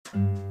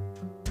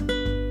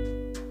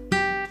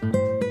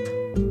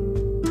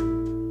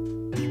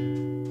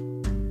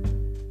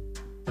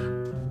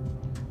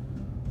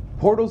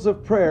Portals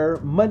of Prayer,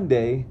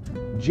 Monday,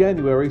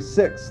 January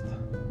 6th.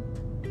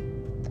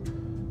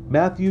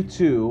 Matthew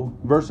 2,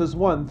 verses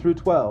 1 through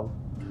 12.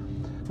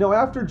 Now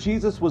after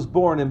Jesus was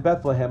born in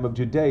Bethlehem of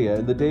Judea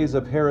in the days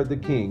of Herod the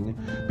king,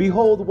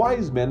 behold,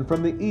 wise men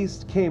from the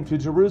east came to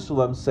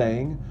Jerusalem,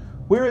 saying,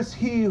 Where is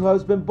he who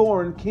has been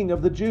born King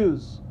of the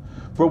Jews?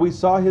 For we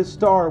saw his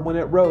star when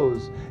it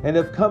rose, and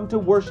have come to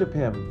worship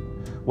him.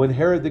 When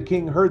Herod the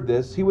king heard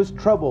this, he was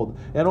troubled,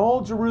 and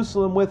all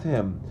Jerusalem with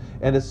him.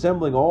 And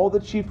assembling all the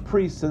chief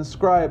priests and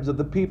scribes of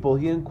the people,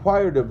 he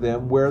inquired of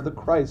them where the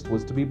Christ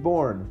was to be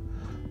born.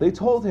 They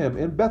told him,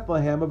 In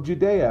Bethlehem of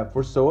Judea,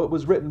 for so it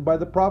was written by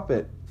the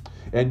prophet.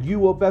 And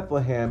you, O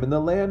Bethlehem, in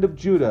the land of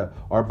Judah,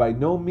 are by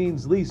no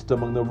means least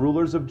among the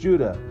rulers of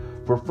Judah,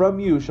 for from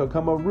you shall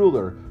come a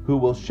ruler who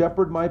will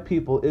shepherd my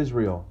people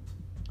Israel.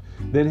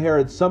 Then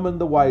Herod summoned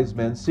the wise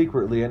men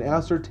secretly and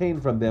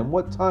ascertained from them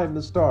what time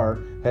the star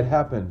had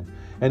happened.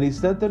 And he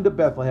sent them to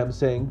Bethlehem,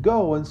 saying,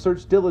 Go and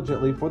search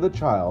diligently for the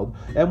child,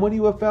 and when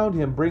you have found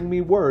him, bring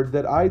me word,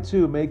 that I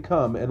too may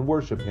come and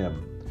worship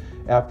him.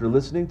 After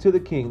listening to the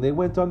king, they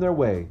went on their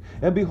way.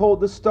 And behold,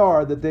 the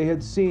star that they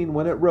had seen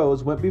when it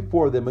rose went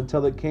before them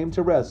until it came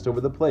to rest over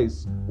the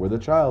place where the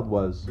child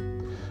was.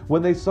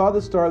 When they saw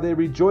the star, they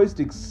rejoiced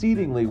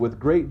exceedingly with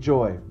great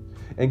joy.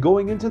 And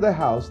going into the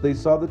house, they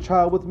saw the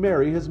child with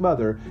Mary his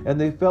mother, and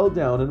they fell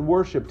down and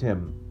worshipped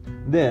him.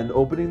 Then,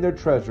 opening their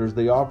treasures,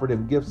 they offered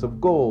him gifts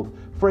of gold,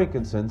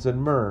 frankincense,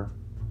 and myrrh.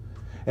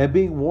 And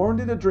being warned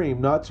in a dream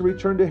not to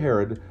return to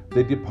Herod,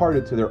 they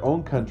departed to their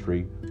own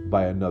country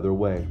by another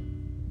way.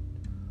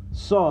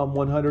 Psalm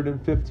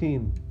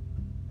 115.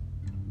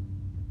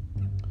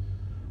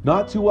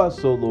 Not to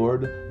us, O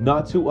Lord,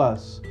 not to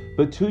us,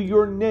 but to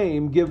your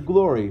name give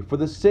glory, for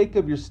the sake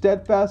of your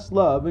steadfast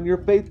love and your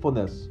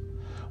faithfulness.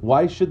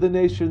 Why should the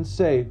nations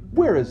say,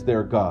 Where is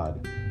their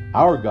God?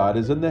 Our God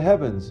is in the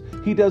heavens.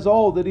 He does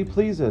all that he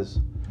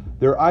pleases.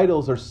 Their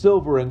idols are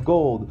silver and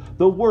gold,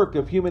 the work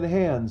of human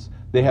hands.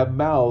 They have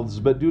mouths,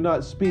 but do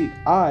not speak,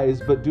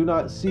 eyes, but do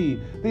not see.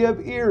 They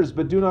have ears,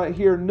 but do not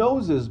hear,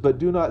 noses, but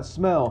do not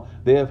smell.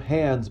 They have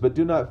hands, but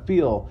do not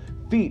feel,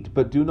 feet,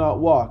 but do not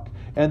walk,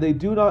 and they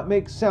do not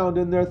make sound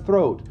in their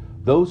throat.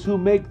 Those who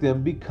make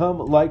them become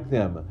like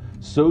them.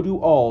 So do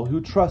all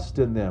who trust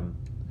in them.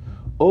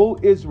 O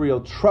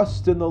Israel,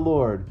 trust in the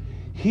Lord.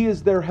 He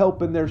is their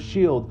help and their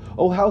shield.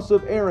 O house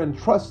of Aaron,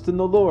 trust in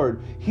the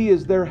Lord. He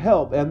is their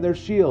help and their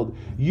shield.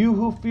 You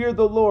who fear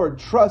the Lord,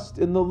 trust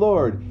in the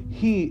Lord.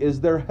 He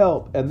is their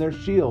help and their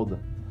shield.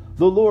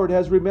 The Lord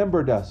has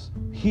remembered us.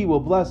 He will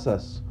bless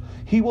us.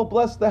 He will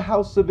bless the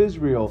house of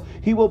Israel.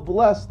 He will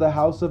bless the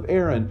house of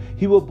Aaron.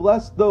 He will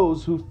bless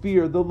those who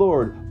fear the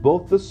Lord,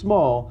 both the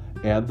small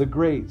and the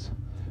great.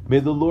 May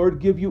the Lord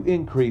give you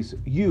increase,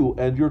 you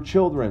and your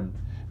children.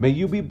 May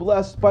you be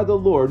blessed by the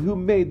Lord who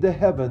made the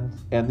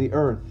heavens and the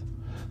earth.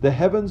 The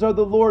heavens are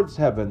the Lord's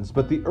heavens,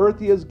 but the earth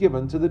he has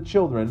given to the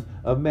children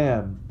of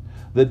man.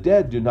 The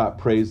dead do not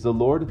praise the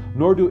Lord,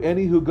 nor do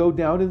any who go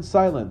down in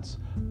silence.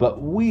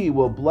 But we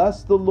will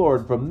bless the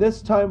Lord from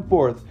this time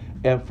forth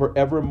and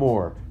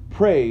forevermore.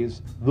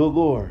 Praise the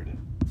Lord.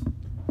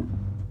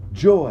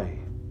 Joy.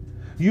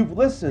 You've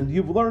listened,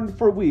 you've learned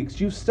for weeks,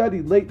 you've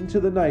studied late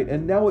into the night,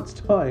 and now it's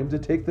time to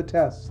take the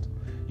test.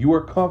 You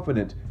are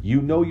confident,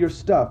 you know your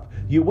stuff,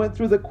 you went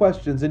through the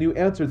questions and you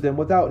answered them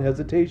without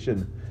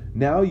hesitation.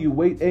 Now you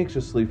wait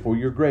anxiously for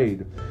your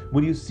grade.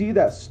 When you see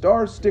that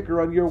star sticker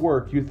on your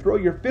work, you throw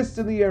your fists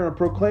in the air and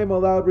proclaim a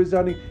loud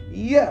resounding,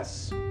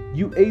 Yes!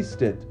 You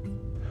aced it.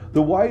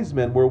 The wise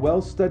men were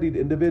well-studied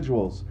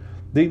individuals.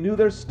 They knew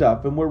their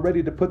stuff and were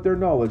ready to put their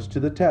knowledge to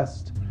the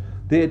test.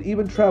 They had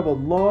even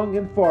traveled long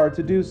and far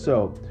to do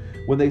so.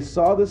 When they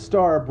saw the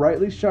star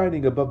brightly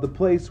shining above the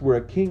place where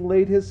a king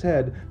laid his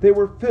head, they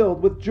were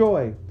filled with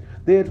joy.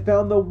 They had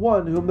found the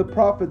one whom the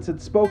prophets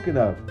had spoken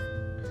of.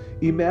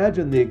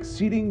 Imagine the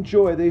exceeding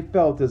joy they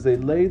felt as they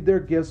laid their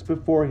gifts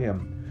before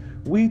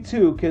him. We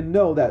too can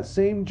know that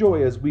same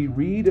joy as we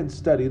read and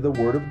study the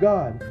Word of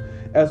God.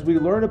 As we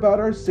learn about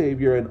our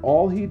Savior and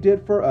all he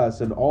did for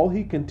us and all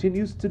he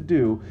continues to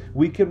do,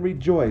 we can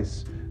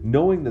rejoice,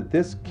 knowing that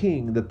this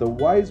King that the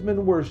wise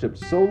men worshipped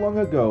so long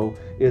ago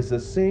is the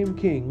same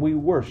King we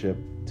worship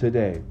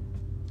today.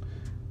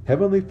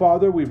 Heavenly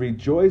Father, we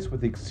rejoice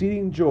with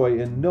exceeding joy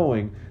in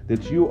knowing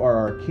that you are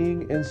our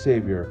King and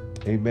Savior.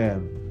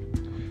 Amen.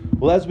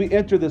 Well, as we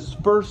enter this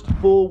first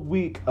full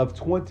week of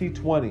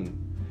 2020,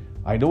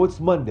 I know it's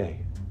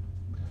Monday,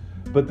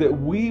 but that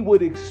we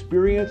would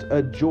experience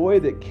a joy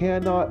that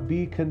cannot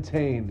be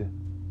contained.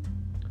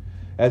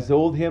 As the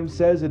old hymn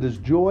says, it is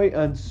joy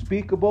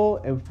unspeakable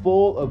and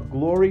full of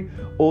glory.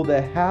 Oh,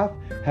 the half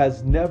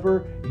has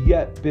never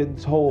yet been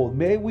told.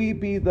 May we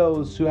be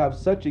those who have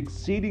such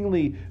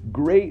exceedingly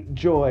great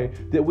joy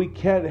that we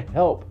can't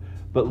help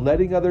but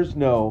letting others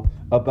know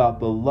about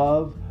the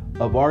love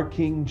of our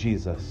King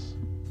Jesus.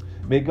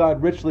 May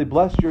God richly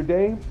bless your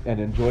day and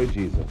enjoy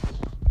Jesus.